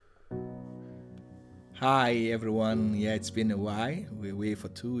Hi everyone. Yeah, it's been a while. We're away for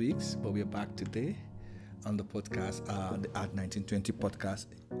 2 weeks, but we're back today on the podcast, the Art 1920 podcast,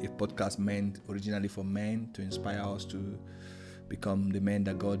 a podcast meant originally for men to inspire us to become the men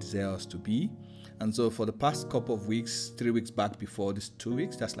that God desires us to be. And so for the past couple of weeks, 3 weeks back before this 2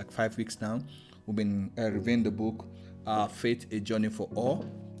 weeks, that's like 5 weeks now, we've been reviewing the book Faith, A Journey for All.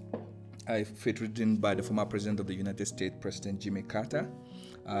 Faith written by the former president of the United States, President Jimmy Carter.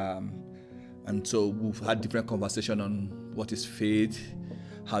 And so we've had different conversation on what is faith,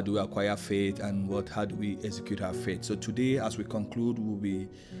 how do we acquire faith, and how do we execute our faith. So today, as we conclude, will be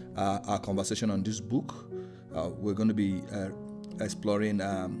our conversation on this book. We're going to be exploring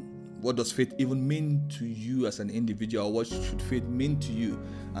what does faith even mean to you as an individual. What should faith mean to you,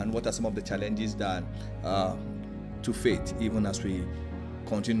 and what are some of the challenges that to faith, even as we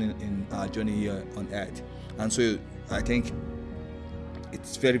continue in our journey here on earth. And so I think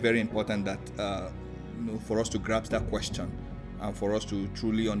it's very, very important that for us to grasp that question and for us to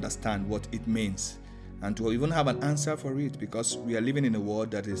truly understand what it means and to even have an answer for it, because we are living in a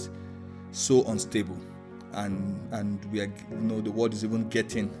world that is so unstable, and we are, the world is even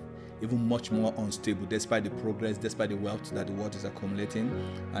getting even much more unstable despite the progress, despite the wealth that the world is accumulating,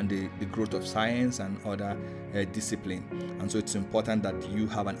 and the growth of science and other discipline. And so it's important that you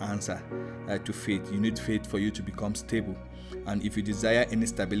have an answer to faith. You need faith for you to become stable. And if you desire any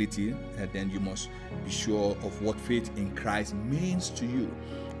stability, then you must be sure of what faith in Christ means to you.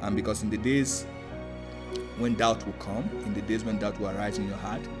 And because in the days when doubt will come, in the days when doubt will arise in your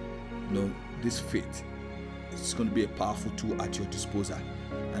heart, this faith is going to be a powerful tool at your disposal.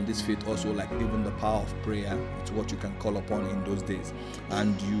 And this faith also, like even the power of prayer, it's what you can call upon in those days.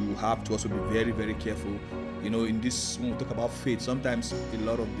 And you have to also be very, very careful. In this, when we talk about faith, sometimes a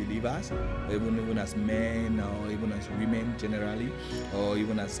lot of believers, even as men or even as women generally, or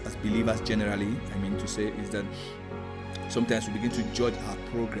even as believers generally, to say is that sometimes we begin to judge our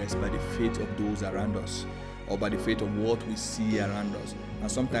progress by the faith of those around us, or by the faith of what we see around us.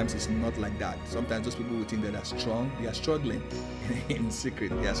 And sometimes it's not like that. Sometimes those people who think that are strong, they are struggling in secret.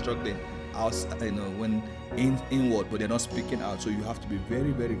 They are struggling out, when inward, but they're not speaking out. So you have to be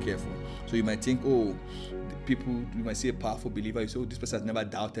very, very careful. So you might think, you might see a powerful believer. You say, this person has never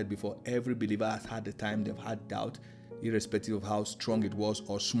doubted before. Every believer has had the time they've had doubt, irrespective of how strong it was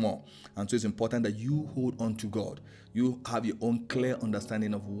or small. And so it's important that you hold on to God. You have your own clear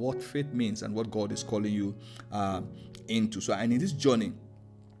understanding of what faith means and what God is calling you into. So, and in this journey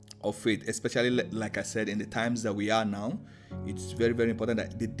of faith, especially like I said, in the times that we are now, it's very, very important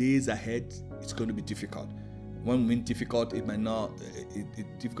that the days ahead, it's going to be difficult. When we mean difficult, it might not,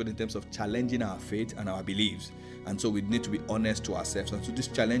 it's difficult in terms of challenging our faith and our beliefs. And so we need to be honest to ourselves. And so these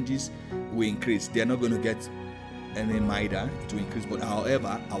challenges will increase. They are not going to get any milder, to increase, but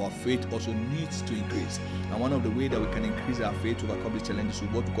however, our faith also needs to increase. And one of the ways that we can increase our faith to overcome these challenges is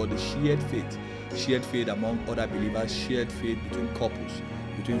what we call the shared faith among other believers, shared faith between couples,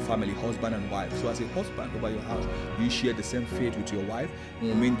 between family, husband and wife. So as a husband over your house, do you share the same faith with your wife? Do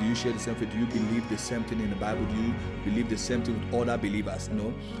you share the same faith? Do you believe the same thing in the Bible? Do you believe the same thing with other believers?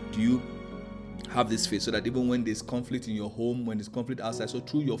 Do you have this faith so that even when there's conflict in your home, when there's conflict outside, so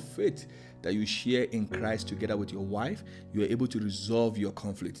through your faith that you share in Christ together with your wife, you are able to resolve your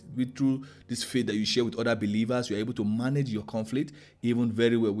conflict. Through this faith that you share with other believers, you're able to manage your conflict even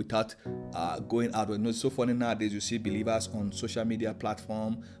very well without going out. It's so funny nowadays, you see believers on social media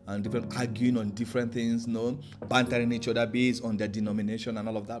platform and different arguing on different things, bantering each other based on their denomination and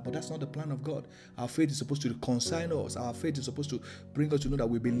all of that. But that's not the plan of God. Our faith is supposed to reconcile us. Our faith is supposed to bring us to know that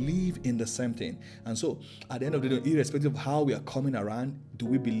we believe in the same thing. And so at the end of the day, irrespective of how we are coming around, do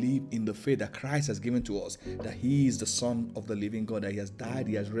we believe in the faith that Christ has given to us, that He is the Son of the living God, that He has died,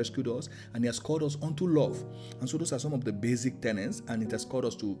 He has rescued us, and He has called us unto love. And so those are some of the basic tenets, and it has called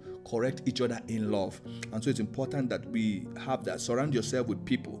us to correct each other in love. And so it's important that we have that. Surround yourself with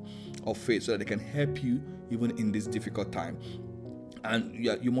people of faith so that they can help you even in this difficult time. And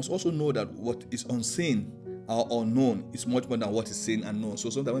you must also know that what is unseen or unknown is much more than what is seen and known. So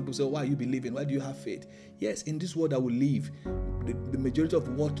sometimes when people say, why are you believing? Why do you have faith? Yes, in this world that we live, the majority of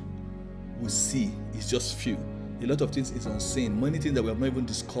what we see is just few. A lot of things is unseen. Many things that we have not even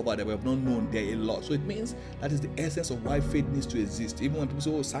discovered, that we have not known, there are a lot. So it means that is the essence of why faith needs to exist. Even when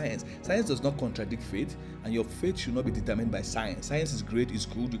people say, science does not contradict faith, and your faith should not be determined by science. Science is great, it's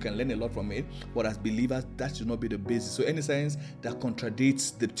good, you can learn a lot from it, but as believers, that should not be the basis. So any science that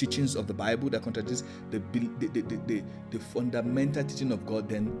contradicts the teachings of the Bible, that contradicts the fundamental teaching of God,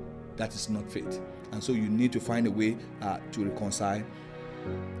 then that is not faith. And so you need to find a way to reconcile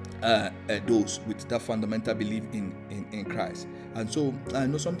those with that fundamental belief in Christ. And so I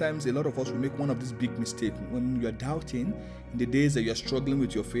know sometimes a lot of us will make one of these big mistakes when you are doubting. In the days that you are struggling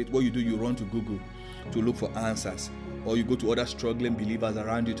with your faith, what you do, you run to Google to look for answers, or you go to other struggling believers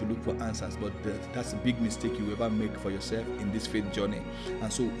around you to look for answers. But that's a big mistake you ever make for yourself in this faith journey.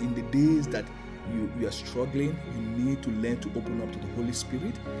 And so in the days that you are struggling, you need to learn to open up to the Holy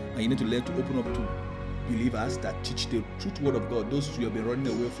Spirit, and you need to learn to open up to believers that teach the truth word of God, those you have been running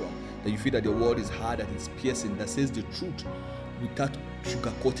away from, that you feel that your word is hard, that it's piercing, that says the truth without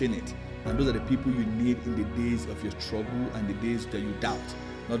sugarcoating it. And those are the people you need in the days of your struggle and the days that you doubt.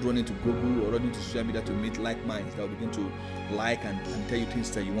 Not running to Google or running to social media to meet like minds that will begin to like and tell you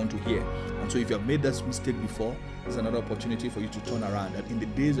things that you want to hear. And so if you have made that mistake before, it's another opportunity for you to turn around. That in the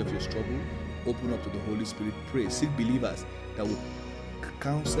days of your struggle, open up to the Holy Spirit, pray, seek believers that will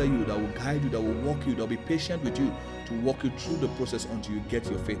counsel you, that will guide you, that will walk you, that will be patient with you to walk you through the process until you get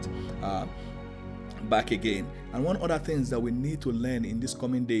your faith back again. And one other things that we need to learn in these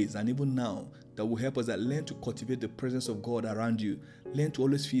coming days and even now that will help us, that learn to cultivate the presence of God around you. Learn to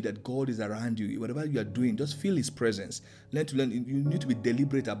always feel that God is around you. Whatever you are doing, just feel His presence. Learn. You need to be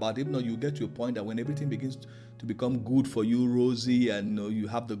deliberate about it. If not, you get to a point that when everything begins to become good for you, rosy, and you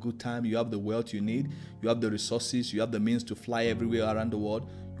have the good time, you have the wealth you need, you have the resources, you have the means to fly everywhere around the world,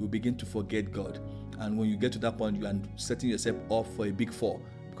 you begin to forget God. And when you get to that point, you are setting yourself up for a big fall.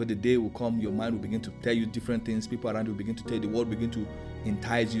 Because the day will come, your mind will begin to tell you different things. People around you will begin to tell you, the world will begin to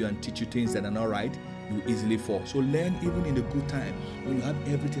entice you and teach you things that are not right. You will easily fall. So learn, even in the good time, when you have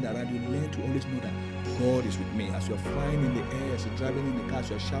everything around you, learn to always know that God is with me. As you're flying in the air, as you're driving in the car, as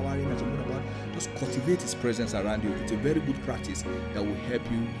you're showering, as you're moving about, just cultivate His presence around you. It's a very good practice that will help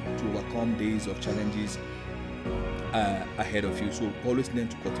you to overcome days of challenges ahead of you. So always learn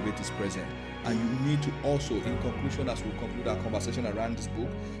to cultivate His presence. And you need to also, in conclusion, as we conclude our conversation around this book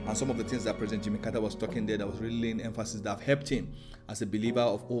and some of the things that President Jimmy Carter was talking there, that was really laying emphasis, that have helped him as a believer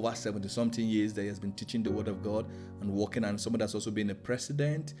of over 70-something years, that he has been teaching the Word of God and working, and someone that's also been a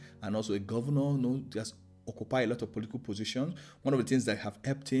president and also a governor, just occupy a lot of political positions. One of the things that have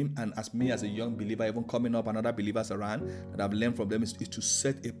helped him, and as me as a young believer, even coming up and other believers around, that I've learned from them, is to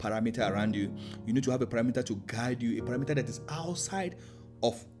set a parameter around you. You need to have a parameter to guide you, a parameter that is outside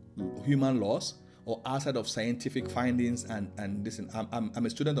of human laws or outside of scientific findings. And listen, I'm a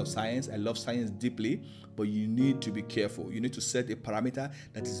student of science. I love science deeply, but you need to be careful. You need to set a parameter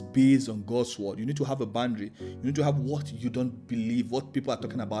that is based on God's word. You need to have a boundary. You need to have what you don't believe, what people are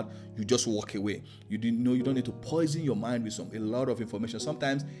talking about, you just walk away. You don't need to poison your mind with a lot of information.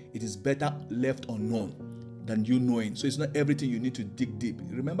 Sometimes it is better left unknown than you knowing. So it's not everything you need to dig deep.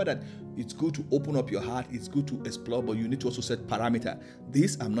 Remember that it's good to open up your heart, it's good to explore, but you need to also set parameter.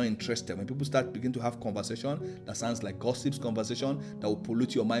 This, I'm not interested. When people begin to have conversation that sounds like gossips conversation, that will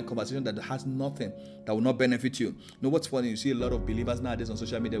pollute your mind, conversation that has nothing, that will not benefit you. You know what's funny? You see a lot of believers nowadays on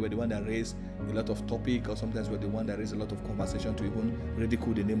social media where the one that raise a lot of topic, or sometimes where the one that raise a lot of conversation to even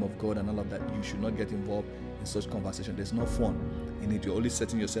ridicule the name of God and all of that. You should not get involved in such conversation. There's no fun in it. You're only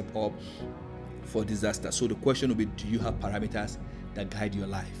setting yourself up for disaster. So the question will be, do you have parameters that guide your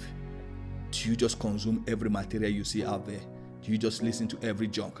life? Do you just consume every material you see out there? Do you just listen to every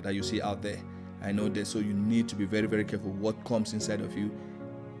junk that you see out there? I know that, so you need to be very, very careful what comes inside of you.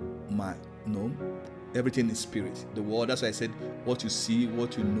 Everything is spirit. The world, that's why I said what you see,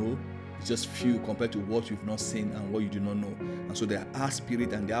 what you know, is just few compared to what you've not seen and what you do not know. And so there are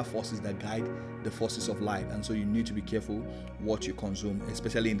spirit and there are forces that guide the forces of life. And so you need to be careful what you consume,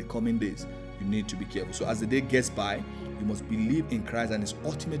 especially in the coming days. You need to be careful. So as the day gets by, you must believe in Christ and His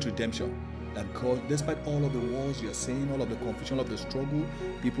ultimate redemption. That God, despite all of the wars you're seeing, all of the confusion, all of the struggle,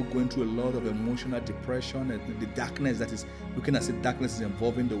 people going through a lot of emotional depression and the darkness that is looking as if darkness is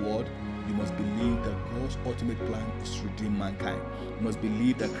involving the world, you must believe that God's ultimate plan is to redeem mankind. You must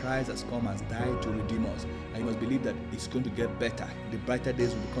believe that Christ has come, has died to redeem us. And you must believe that it's going to get better. The brighter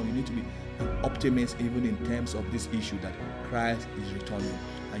days will come. You need to be an optimist even in terms of this issue that Christ is returning.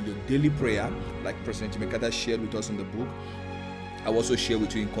 And your daily prayer, like President Jimmy Carter shared with us in the book, I also share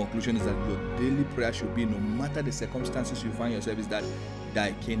with you in conclusion, is that your daily prayer should be, no matter the circumstances you find yourself, is that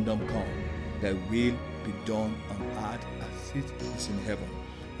thy kingdom come, thy will be done on earth as it is in heaven.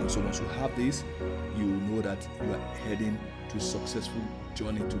 And so once you have this, you will know that you are heading to a successful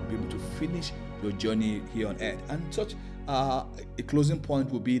journey to be able to finish your journey here on earth. And such a closing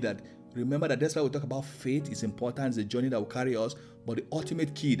point will be that remember that that's why we talk about faith is important. It's a journey that will carry us, but the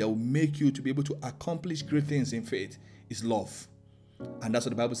ultimate key that will make you to be able to accomplish great things in faith is love. And that's what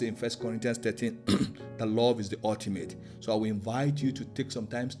the Bible says in 1 Corinthians 13, that love is the ultimate. So I will invite you to take some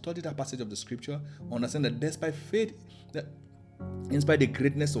time, study that passage of the scripture, understand that despite faith, that inspire the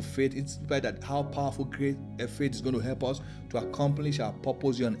greatness of faith, inspire that how powerful great faith is going to help us to accomplish our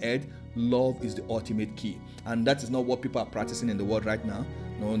purpose here on earth. Love is the ultimate key, and that is not what people are practicing in the world right now.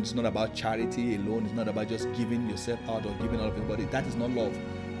 No, it's not about charity alone. It's not about just giving yourself out or giving all of your body. That is not love.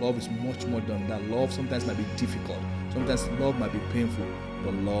 Love is much more than that. Love sometimes might be difficult. Sometimes love might be painful,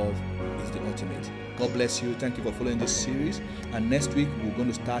 but love is the ultimate. God bless you. Thank you for following this series. And next week, we're going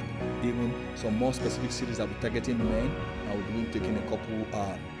to start even some more specific series that we're targeting men. And we'll begin taking a couple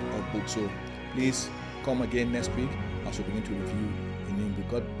of books. So please come again next week as we begin to review a new book.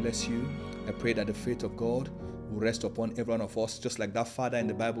 God bless you. I pray that the faith of God will rest upon every one of us, just like that father in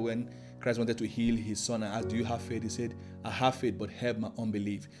the Bible when Christ wanted to heal his son and asked, do you have faith? He said, I have faith, but help my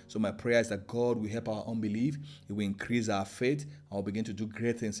unbelief. So my prayer is that God will help our unbelief. He will increase our faith and we'll begin to do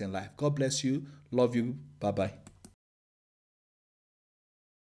great things in life. God bless you. Love you. Bye-bye.